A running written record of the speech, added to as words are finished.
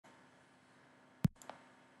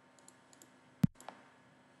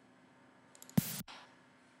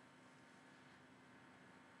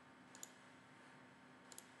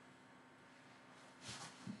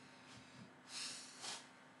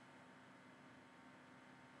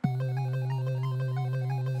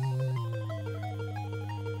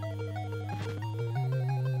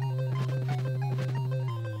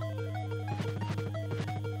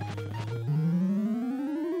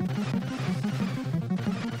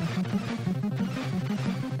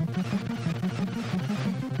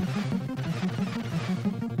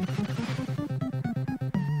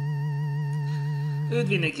Üdv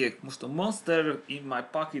mindenkinek! Most a Monster in My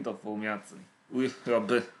Pocket-ot fogom játszani.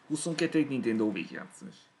 Újabb 22. Nintendo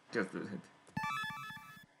végigjátszás. Kezdődhet.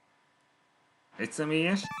 Egy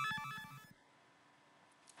személyes.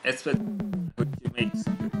 Ez pedig, hogy melyik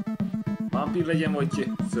vámpír legyen,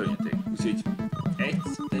 vagy szörnyetek. Úgyhogy egy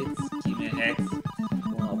kimehetsz,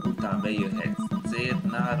 holnap után bejöhetsz. Cél,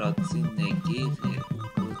 nára, cinne, gévhér,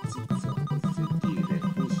 cica, szintére,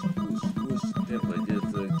 hús, te vagy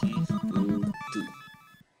ez a kis bútú.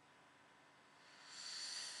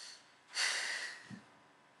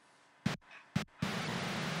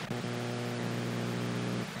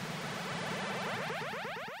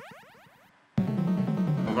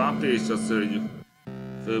 A vámpír és a szörny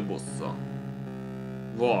főbossza.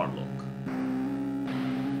 Warlock.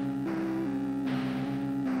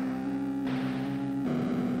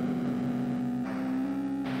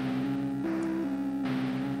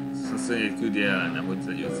 A szörnyet küldi ellenem, hogy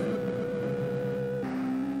legyőzzem.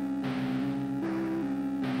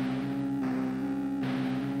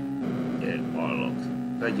 Gyere, Warlock.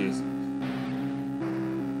 Legyőzzük.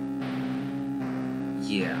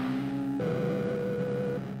 Yeah.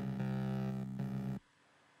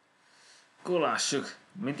 Lássuk,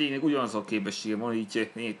 mindegyiknek ugyanaz a képessége van,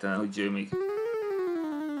 így négytelen, hogy még...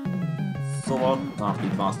 Szóval,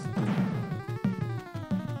 itt választottunk.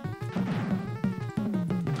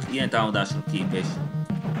 Ilyen támadásra képes.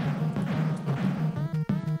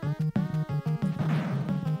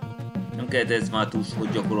 Nem kellett ez már túl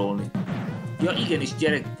sokat gyakorolni. Ja igenis,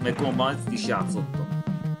 gyerek, meg komban ezt is játszottam.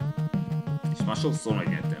 És már sokszor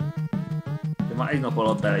megnyertem. De már egy nap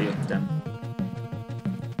alatt belejöttem.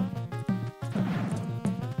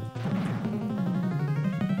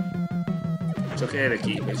 Csak erre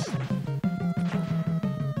képes.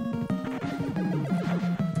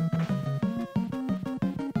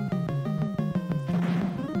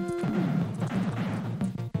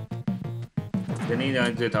 De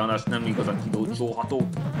néhány támadás nem igazán kidolcsolható.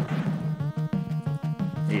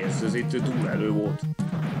 Ez itt túl elő volt.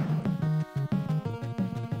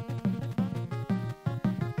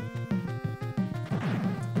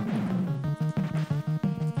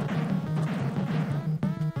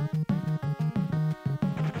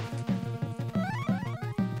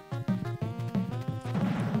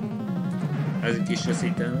 Ezek is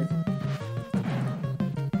veszélytelenek.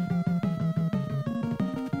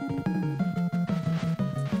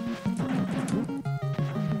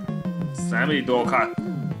 Személyi dolg,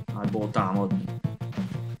 hátból támadni.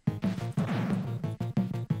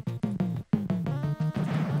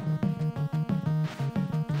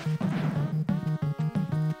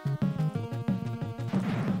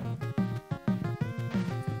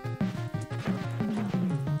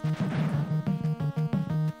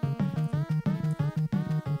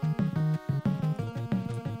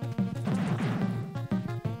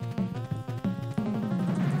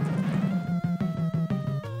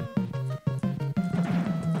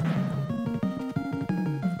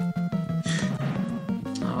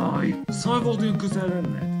 Szóval volt olyan közel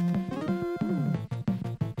lenne.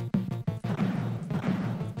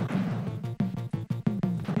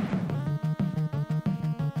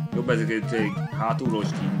 Jobb ezeket hátulról is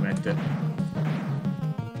kívül, mert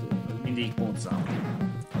mindig pontszám.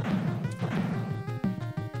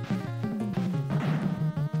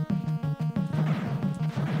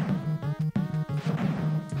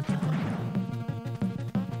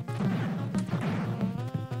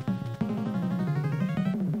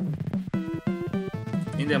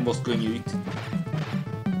 Minden boss könnyű itt.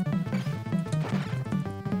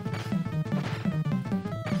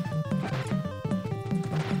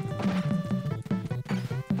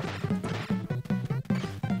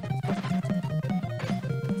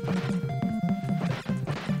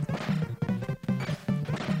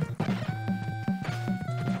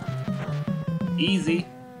 Easy.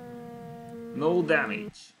 No damage.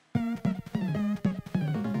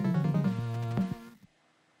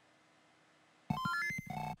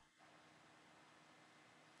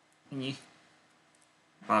 Ennyi.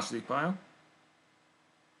 Második pálya.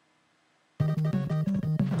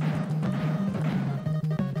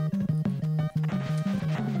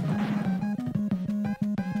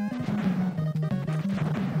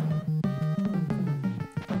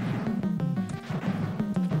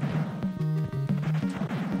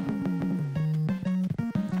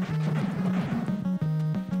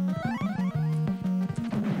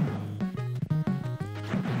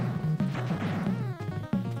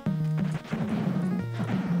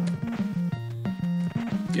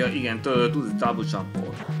 Ja igen, tudod,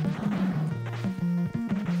 távolságból.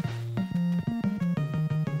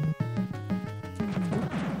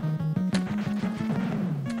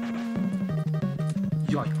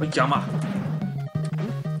 Hagyjál már!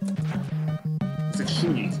 Ezek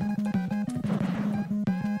súlyik.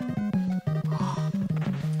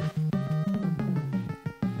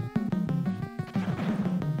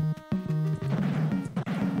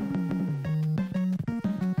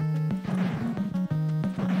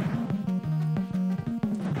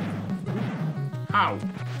 Au!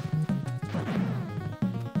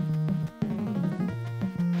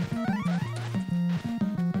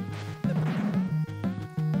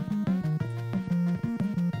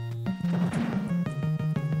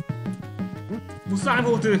 Muszáj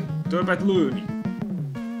volt többet lőni.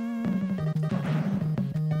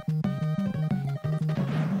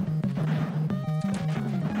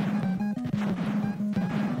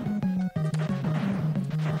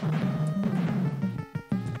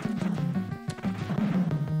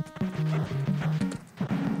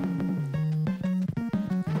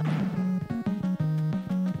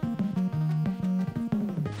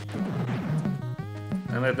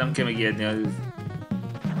 Nem kell megijedni az...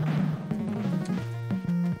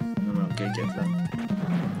 Nem olyan kegyetlen.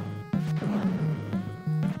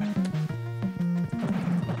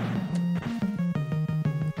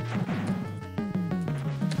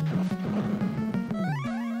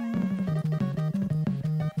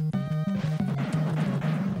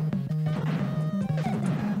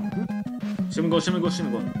 Semmi gond, semmi gond, semmi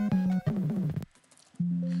gond.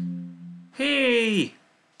 Hey!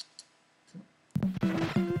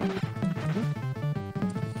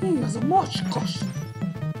 Ez a macskas!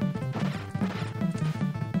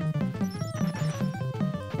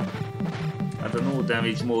 Hát a no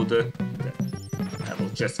damage mód, de el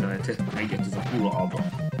volt cseszkelet, megjött ez a kula abba.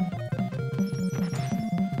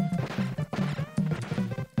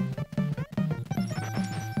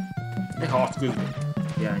 Ne harc közben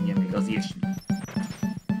jelenjen még az ilyesmi.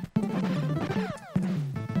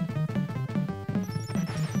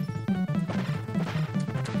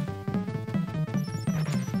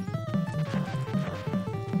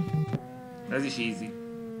 Ez is easy.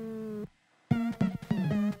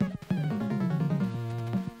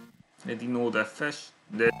 Eddig no F-es,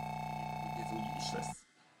 de ez úgy is lesz.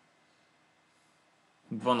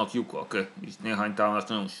 Vannak lyukak, és néhány támadás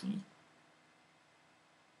nagyon súly.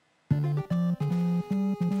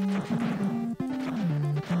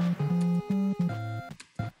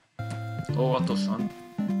 Óvatosan.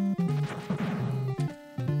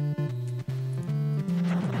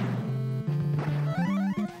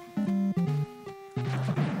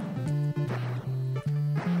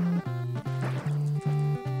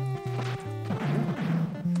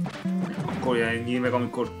 Akkor jelenjél meg,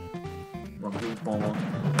 amikor van klubban van.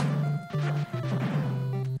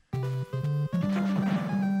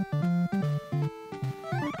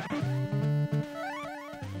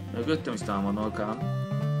 Mögöttem is támadnak ám.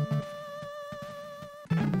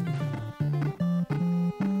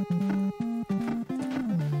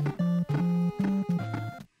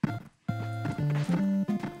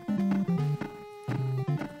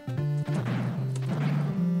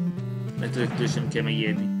 Ettől sem kell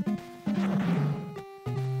megijedni.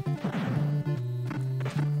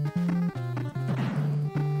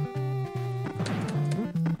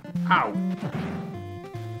 Au!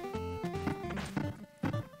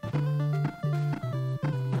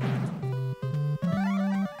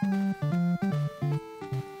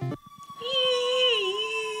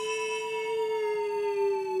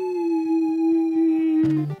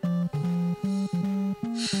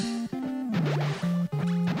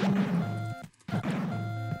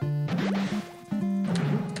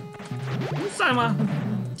 Muszáj már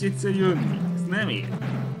egyszer jönni, ez nem ér.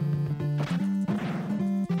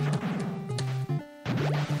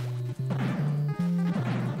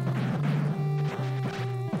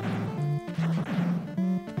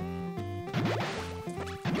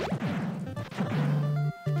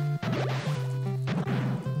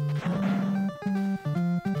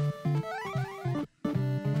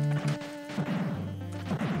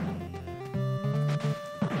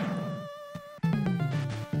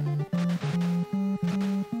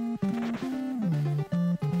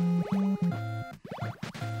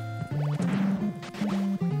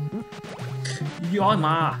 Jaj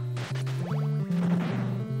már!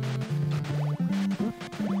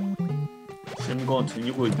 Semmi gond,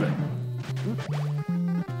 nyugodj le!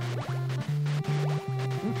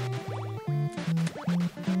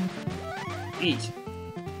 Így!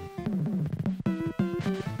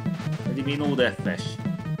 Pedig még no F-es.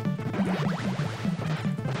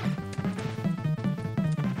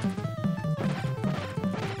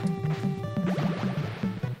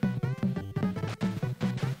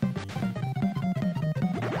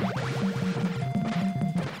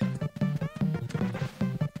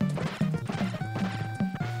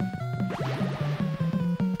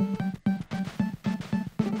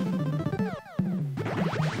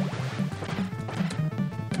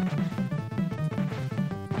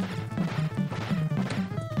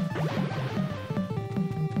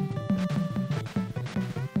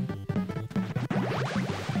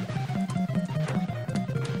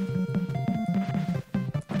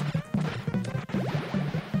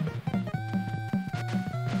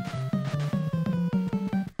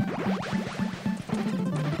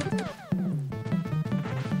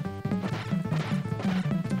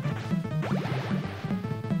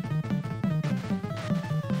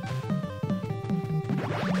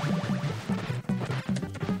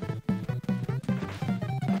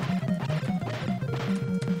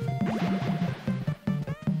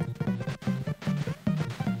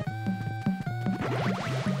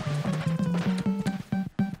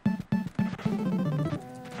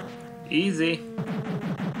 Easy.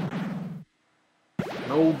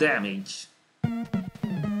 No damage.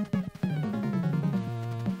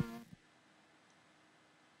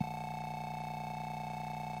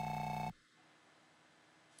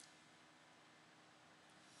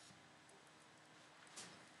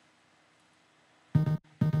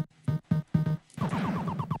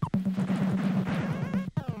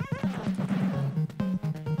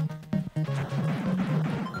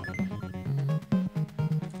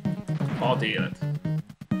 Hat élet.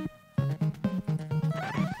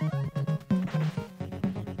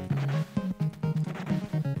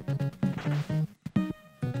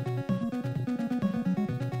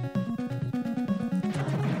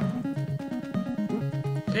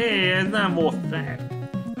 Hé, ez nem volt fair.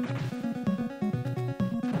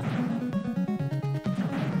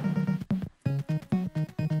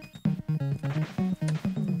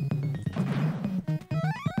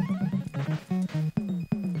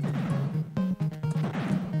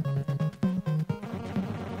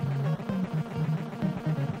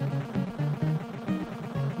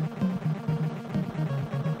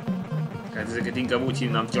 Hát ezeket inkább úgy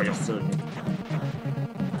hívnám, csajos szörnyek.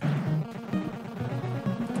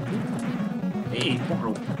 Hé,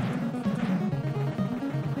 baró!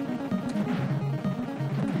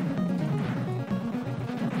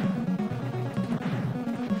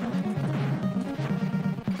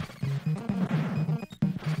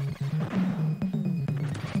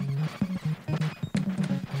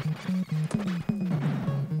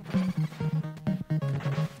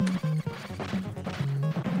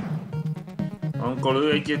 Amikor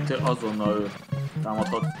ő egyet, azonnal ő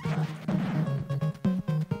támadhat.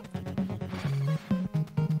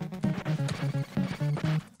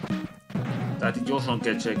 Tehát így gyorsan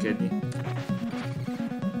kell cselekedni.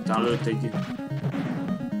 Utána lőtt egyet.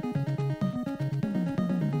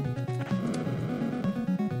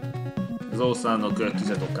 Az országnak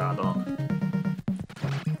tüzet okáldanak.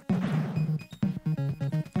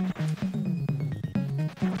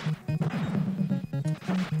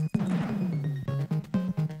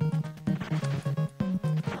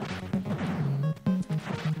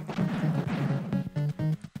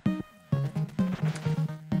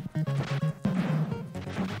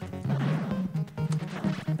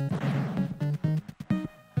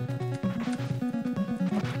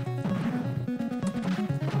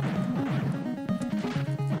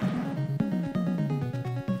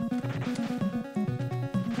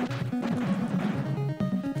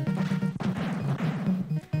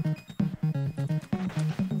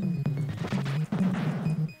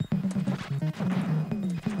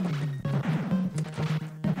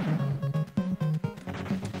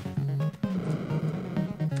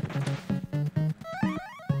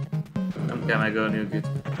 Nem kell megölni őket.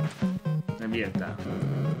 Nem értem.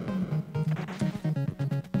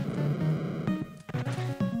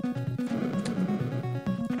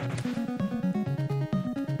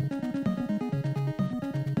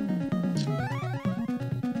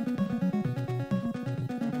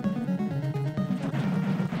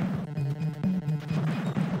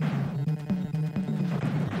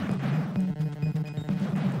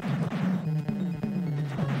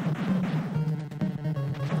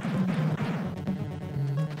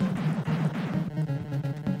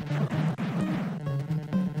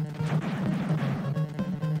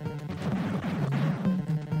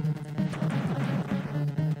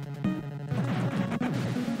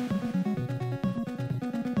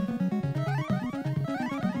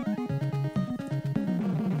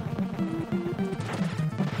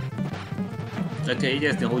 Le kell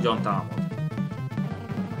jegyezni, hogyan támad.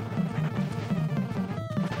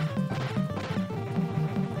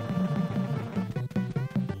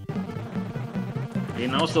 Én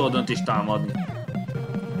nem szabad önt is támadni.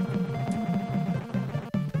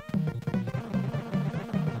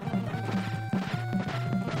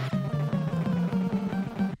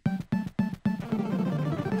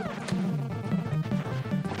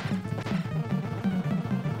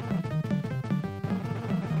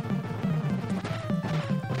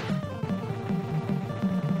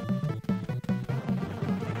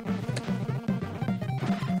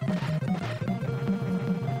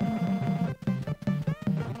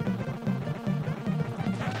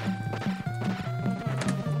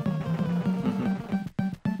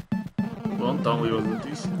 Mondtam, hogy rosszat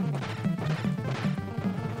is.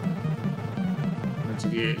 Mert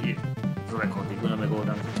csak ez a leghatékonyabb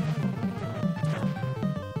megoldás.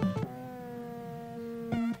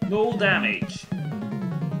 No damage!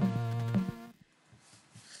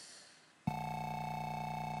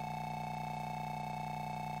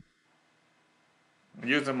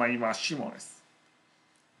 Győzelem már sima lesz.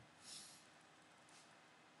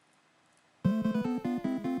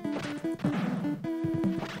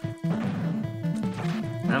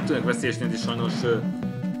 tűnnek veszélyesnél, és sajnos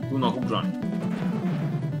tudnak ugrani.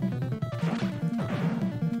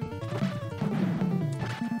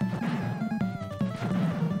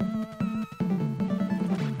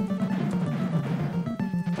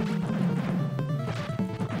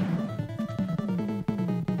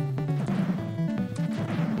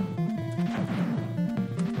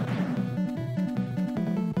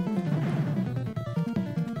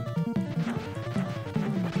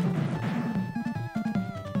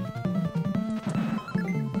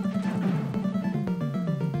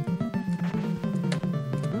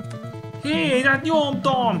 Hé, hát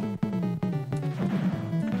nyomtam!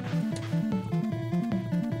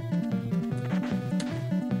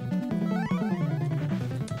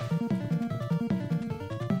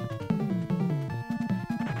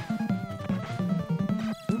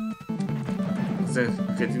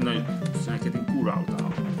 Ezeket én kurva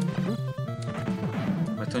utálom.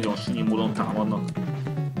 Mert nagyon sünyi módon támadnak.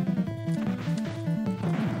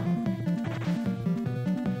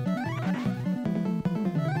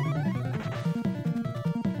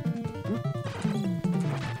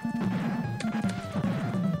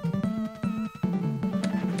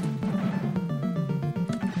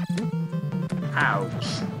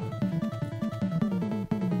 Ouch!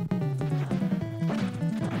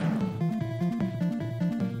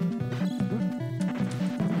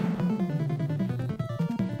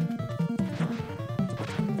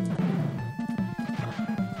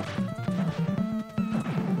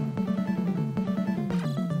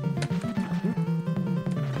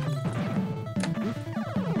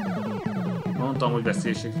 Mondtam, hogy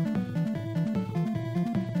veszélyesek.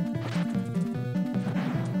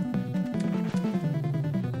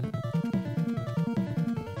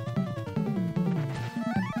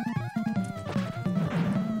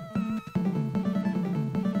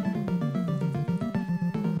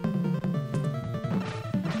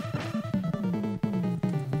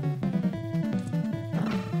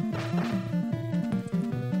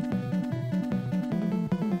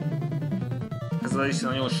 Ez az is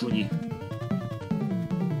nagyon súnyi.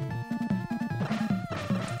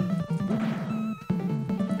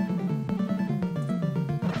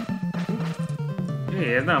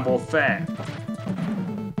 Hé, ez nem volt fair.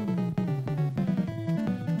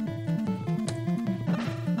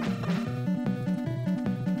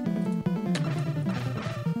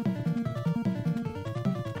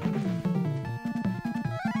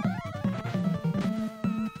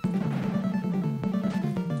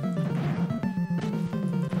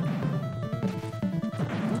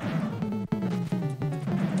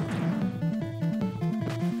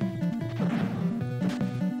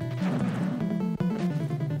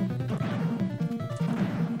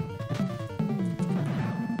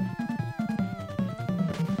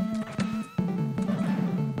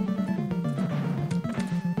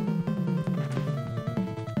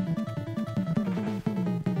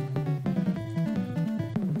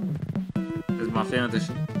 Már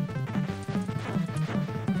félmetesen.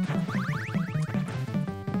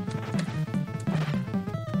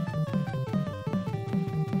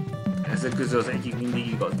 Ezek közül az egyik mindig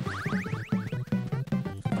igaz.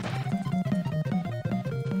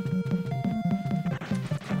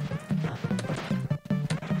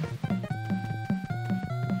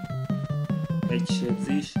 Egy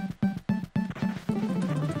sebzés.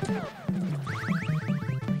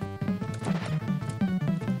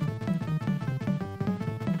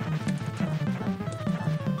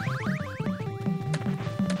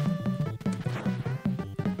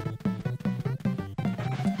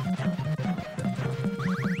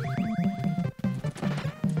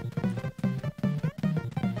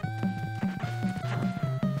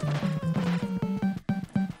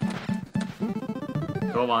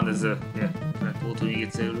 Jó van, ez volt, hogy még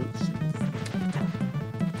egyszer ülök.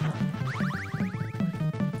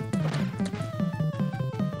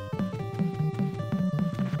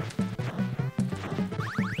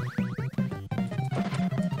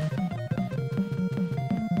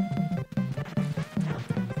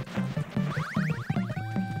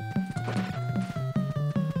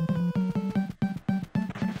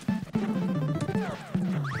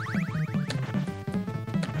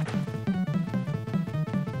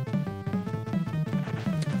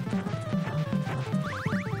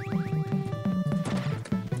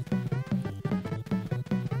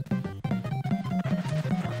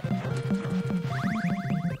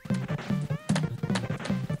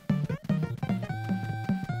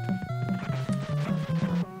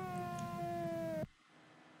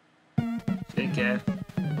 Siker.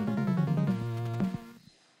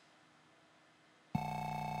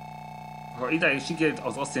 Ha idáig sikerült,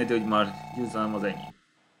 az azt jelenti, hogy már győzelem az ennyi.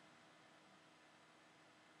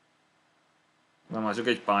 Na, már csak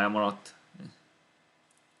egy pálya maradt.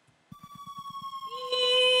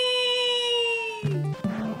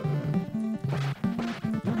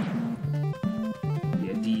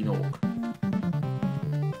 Ilyen dínók.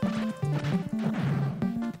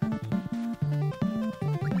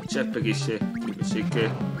 Cseppegéssé képesség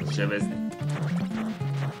sebezni.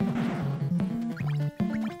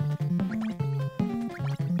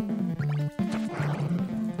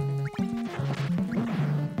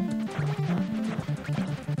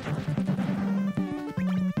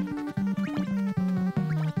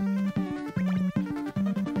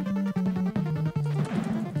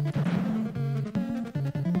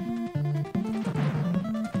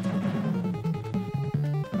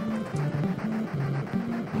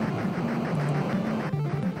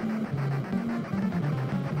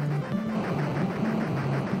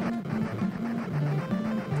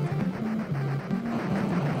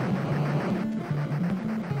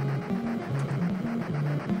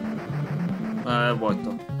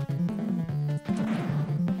 Elbajta.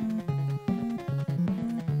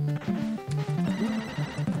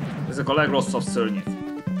 Ezek a legrosszabb szörnyek.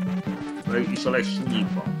 És a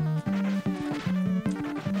legsunyibbak.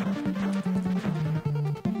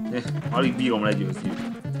 Alig bírom legyőzni.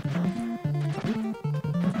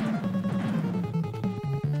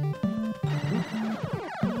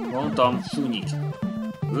 Mondtam, sunyik.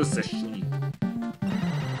 Az összes sunyik.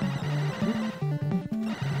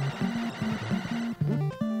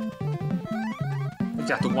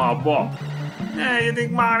 Hagyjátok már abba! Ne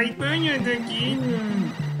legyetek már itt, menjetek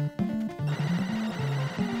innen!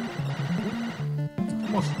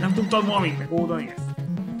 Most nem tudtad valamit megoldani ezt?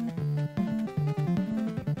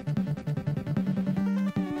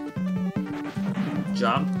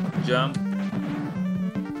 Jump, jump.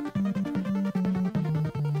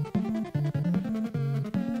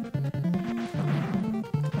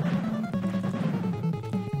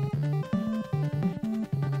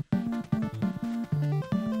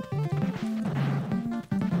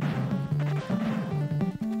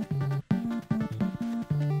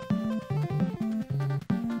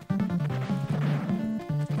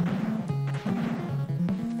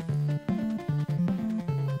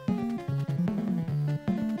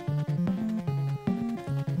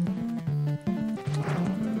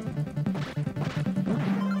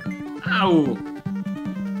 Au!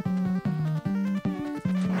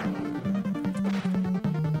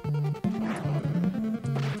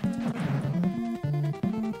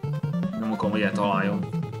 Nem akarom, hogy eltaláljon.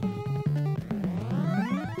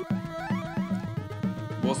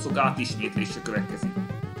 Bosszok átismétlése következik.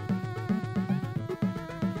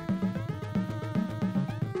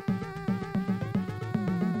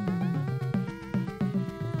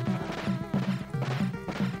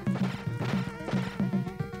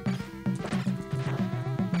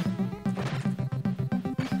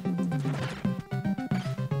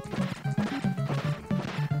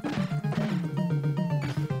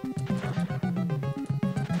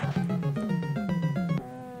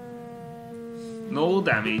 No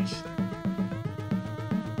damage.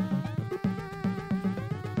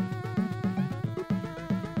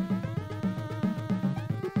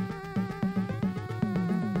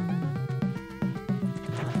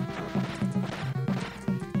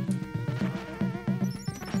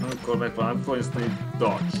 Akkor megpróbálom fogyasztani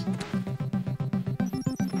dodge.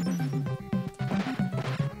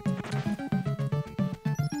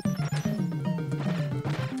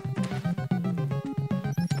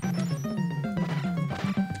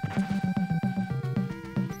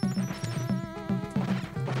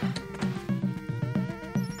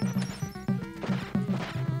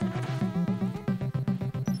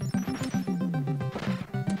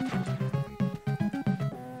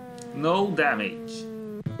 No damage.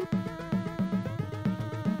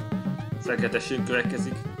 Feketesség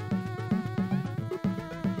következik.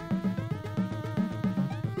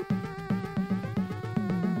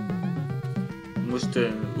 Most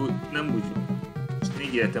nem úgy. Most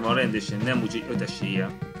 4 életem van rendesen, nem úgy, hogy 5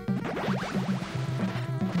 eséllyel.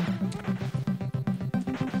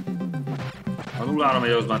 Ha 0-ra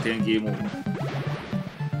megy, az már tényleg game over.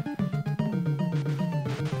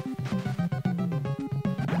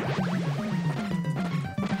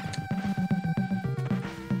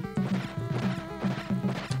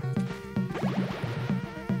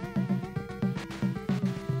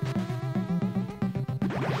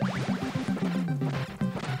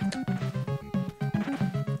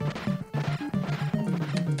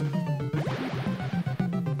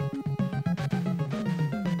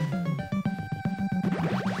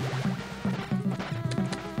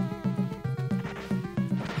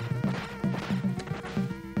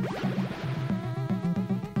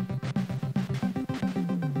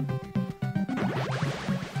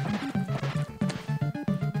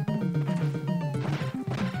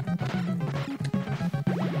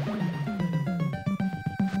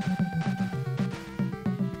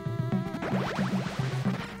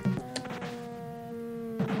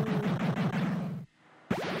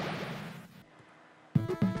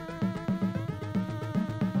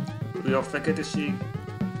 Újabb feketeség.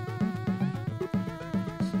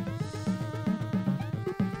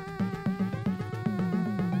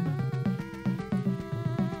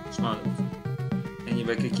 És már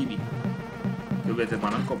ennyivel kell kivinni. Többet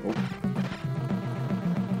már nem kapok.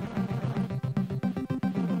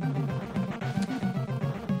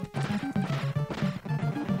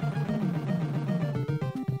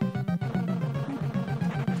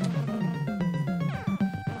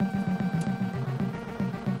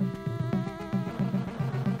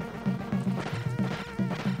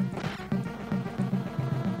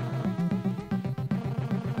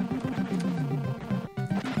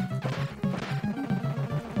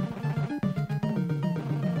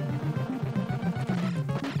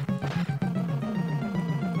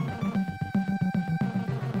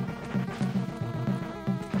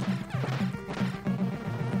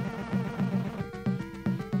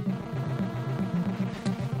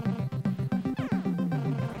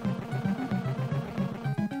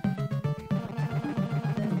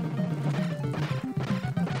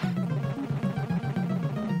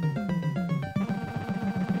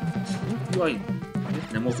 Jaj,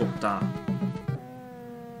 nem mozogtál.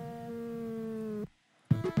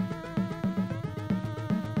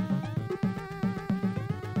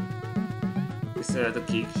 Visszajöhet a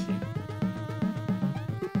kékség.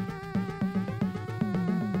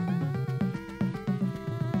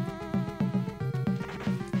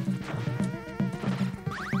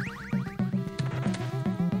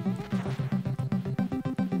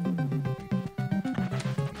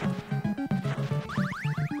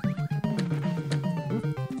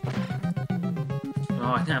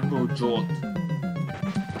 Nem búcsút.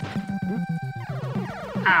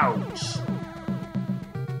 Ouch!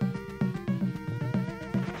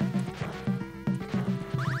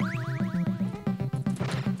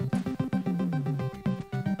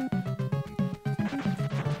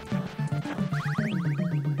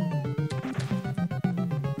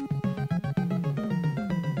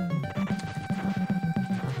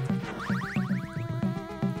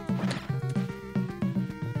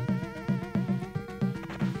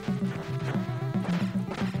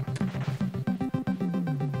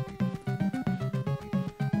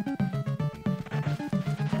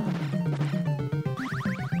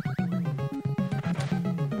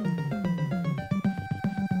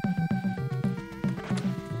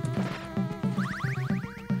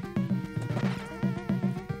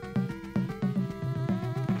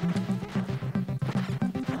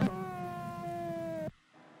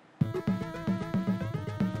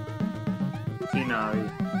 Finálj.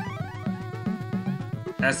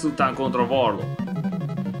 Ezután kontra Warlock.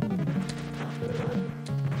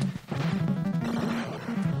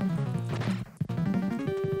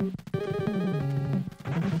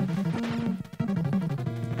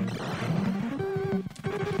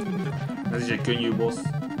 Ez is egy könnyű boss.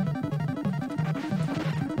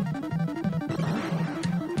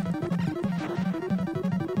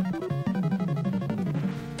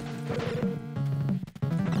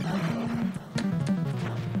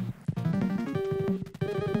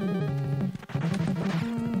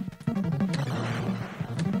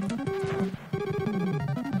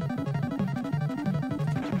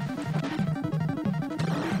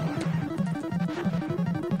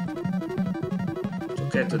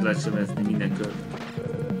 Kettőt lehet sebezni minden körben.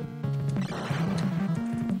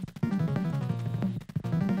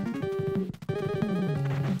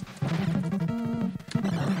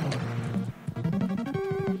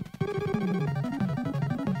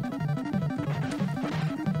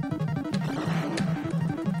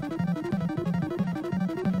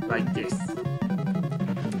 Like this.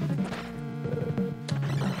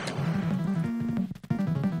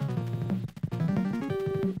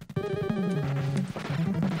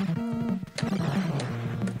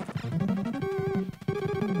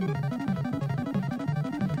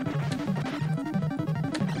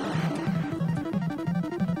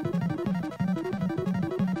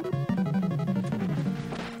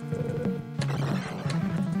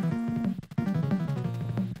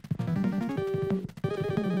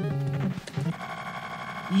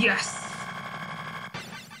 Yes!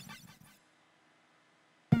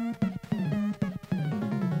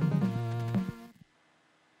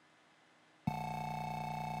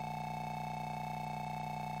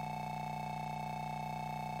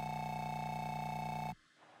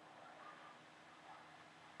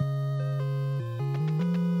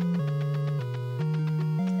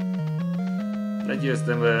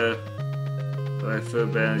 Legyőztem a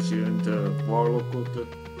legfőbben zsűnt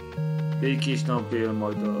Warlockot. Békés nap él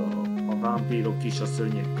majd a vámpírok is a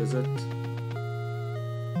szörnyek között.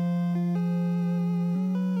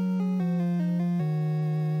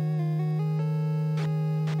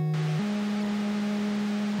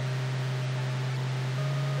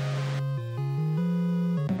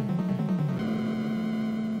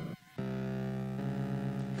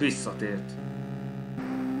 Visszatért.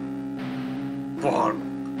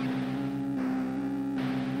 Barmok.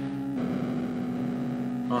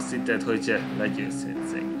 Azt hitted, hogy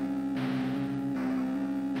legyőzhetsz engem.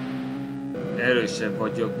 Erősebb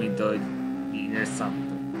vagyok, mint ahogy én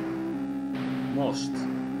számítom. Most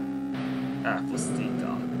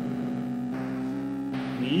elpusztítál.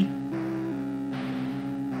 Mi?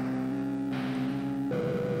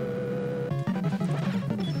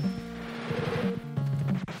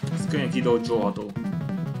 Ez könnyen kidolcsolható.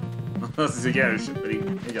 Azt hisz, hogy erősebb pedig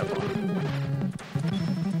egyáltalán.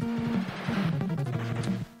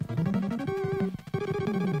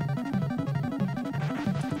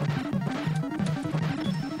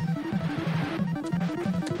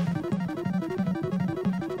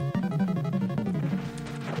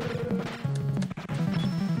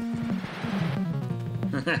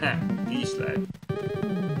 Így is lehet.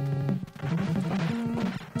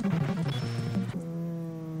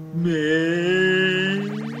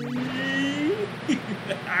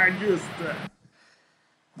 Győztem!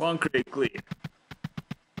 One crate clear.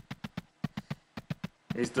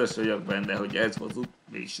 Biztos vagyok benne, hogy ez volt az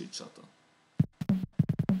végső csata.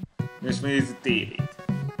 És nézd a tévét.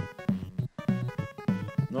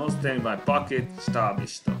 No standby pocket,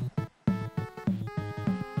 stáblista.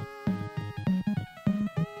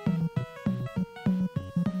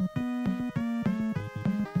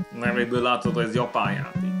 Nevéből látod, hogy ez japán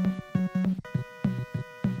játék.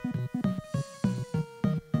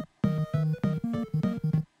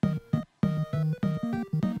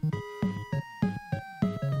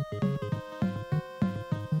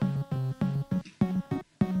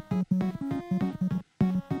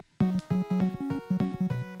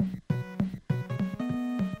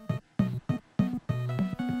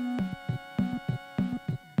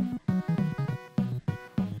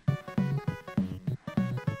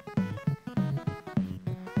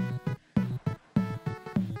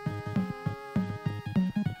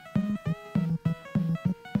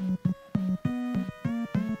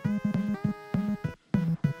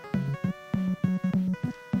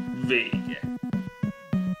 Vége.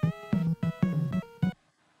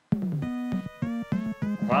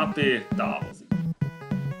 A vámpír távozik.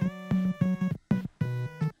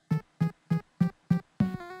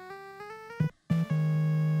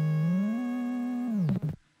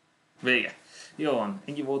 Vége. Jó van,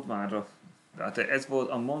 ennyi volt már. Tehát ez volt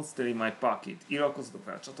a Monster in My Pocket. Iratkozzatok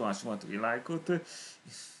fel a csatornán, nyomatok egy lájkot.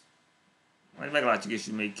 Majd meglátjuk is,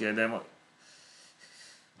 hogy még kell, de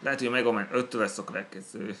lehet, hogy a Mega Man 5-től lesz a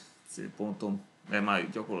következő célpontom, mert már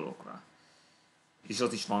gyakorolok rá. És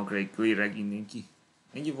az is van Clear mindenki.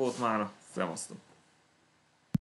 Ennyi volt már, szevasztok!